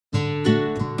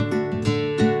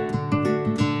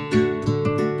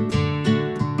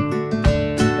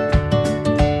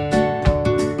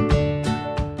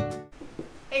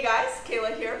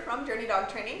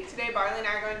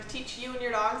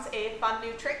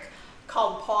new trick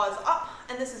called Paws Up,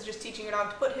 and this is just teaching your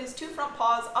dog to put his 2 front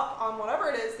paws up on whatever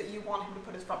it is that you want him to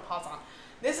put his front paws on.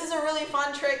 This is a really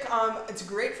fun trick. It's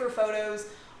great for photos.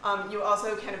 You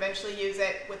also can eventually use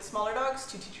it with smaller dogs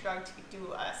to teach your dog to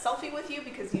do a selfie with you,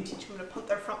 because you teach them to put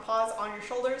their front paws on your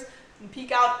shoulders and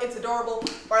peek out. It's adorable.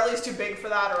 Barley's too big for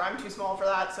that, or I'm too small for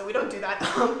that, so we don't do that.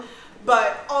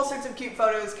 But all sorts of cute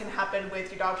photos can happen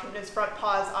with your dog putting his front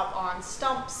paws up on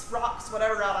stumps, rocks,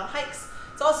 whatever, out on hikes.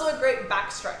 It's also a great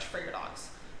back stretch for your dogs.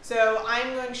 So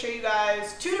I'm going to show you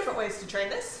guys 2 different ways to train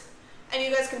this, and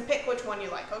you guys can pick which one you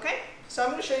like, okay? So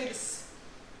I'm going to show you this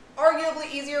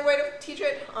arguably easier way to teach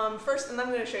it first, and then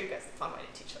I'm going to show you guys the fun way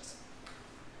to teach this.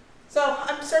 So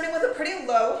I'm starting with a pretty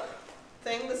low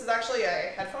thing. This is actually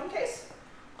a headphone case.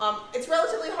 It's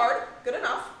relatively hard, good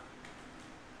enough.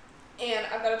 And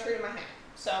I've got a treat in my hand.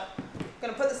 So I'm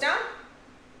going to put this down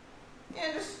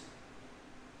and just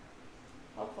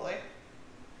hopefully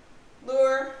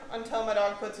lure until my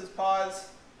dog puts his paws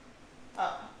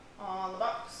up on the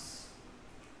box.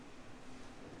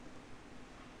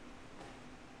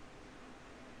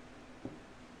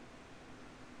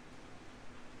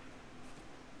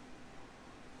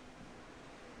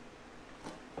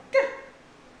 Good.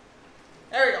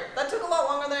 There we go. That took a lot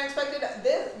longer than I expected.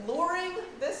 Luring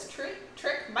this trick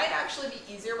might actually be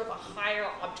easier with a higher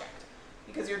object,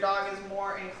 because your dog is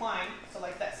more inclined, so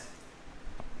like this.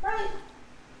 Right.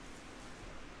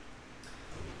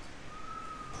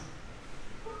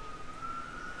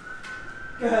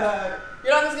 Good.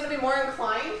 Your dog is going to be more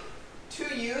inclined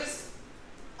to use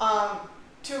the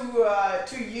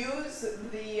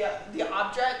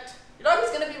object. Your dog is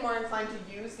going to be more inclined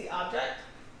to use the object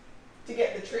to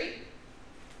get the treat.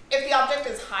 If the object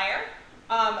is higher,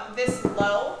 this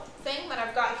low thing that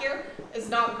I've got here is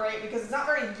not great, because it's not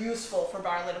very useful for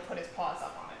Barley to put his paws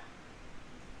up on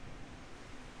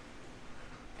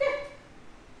it. Okay.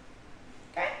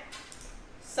 Okay.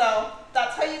 So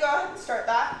that's how you go ahead and start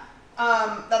that.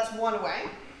 That's one way.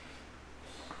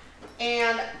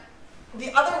 And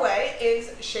the other way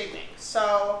is shaping.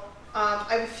 So I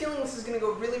have a feeling this is going to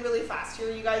go really, really fast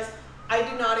here, you guys. I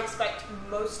do not expect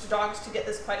most dogs to get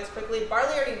this quite as quickly.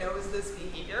 Barley already knows this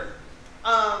behavior.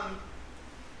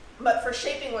 But for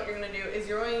shaping, what you're going to do is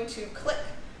you're going to click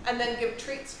and then give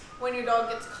treats when your dog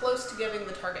gets close to giving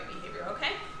the target behavior,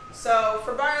 okay? So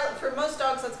for most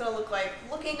dogs, that's going to look like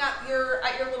looking at your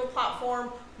little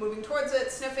platform, moving towards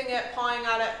it, sniffing it, pawing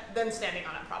at it, then standing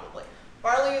on it probably.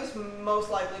 Barley is most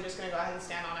likely just going to go ahead and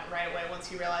stand on it right away once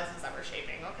he realizes that we're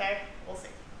shaping, okay? We'll see.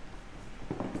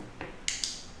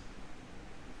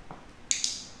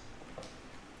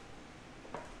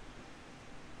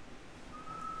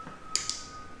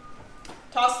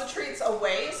 Toss the treats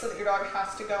away so that your dog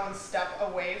has to go and step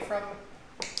away from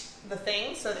the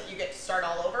thing so that you get to start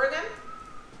all over again.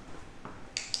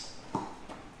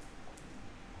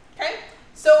 Okay,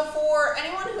 so for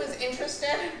anyone who is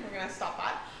interested, we're going to stop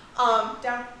that.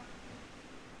 Down.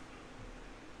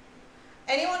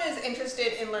 Anyone who's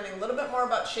interested in learning a little bit more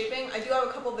about shaping, I do have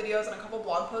a couple videos and a couple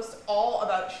blog posts all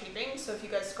about shaping. So if you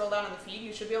guys scroll down in the feed,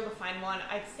 you should be able to find one.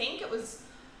 I think it was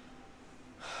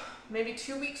maybe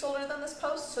 2 weeks older than this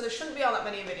post, so there shouldn't be all that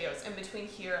many videos in between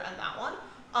here and that one.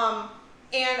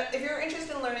 And if you're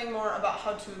interested in learning more about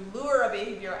how to lure a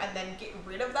behavior and then get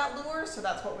rid of that lure, so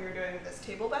that's what we were doing with this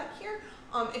table back here.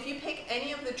 If you pick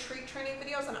any of the treat training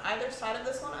videos on either side of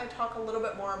this one, I talk a little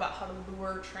bit more about how to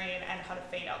lure, train, and how to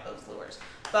fade out those lures.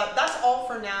 But that's all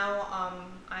for now.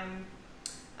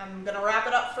 I'm gonna wrap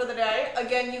it up for the day.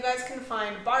 Again, you guys can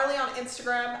find Barley on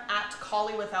Instagram at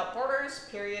Collie Without Borders,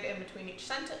 period in between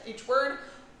each word.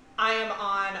 I am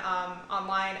on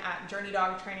online at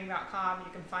journeydogtraining.com.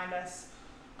 You can find us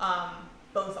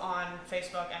both on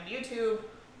Facebook and YouTube,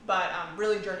 but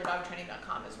really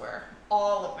journeydogtraining.com is where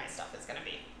all of my stuff is gonna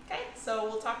be. Okay, so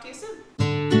we'll talk to you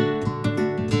soon.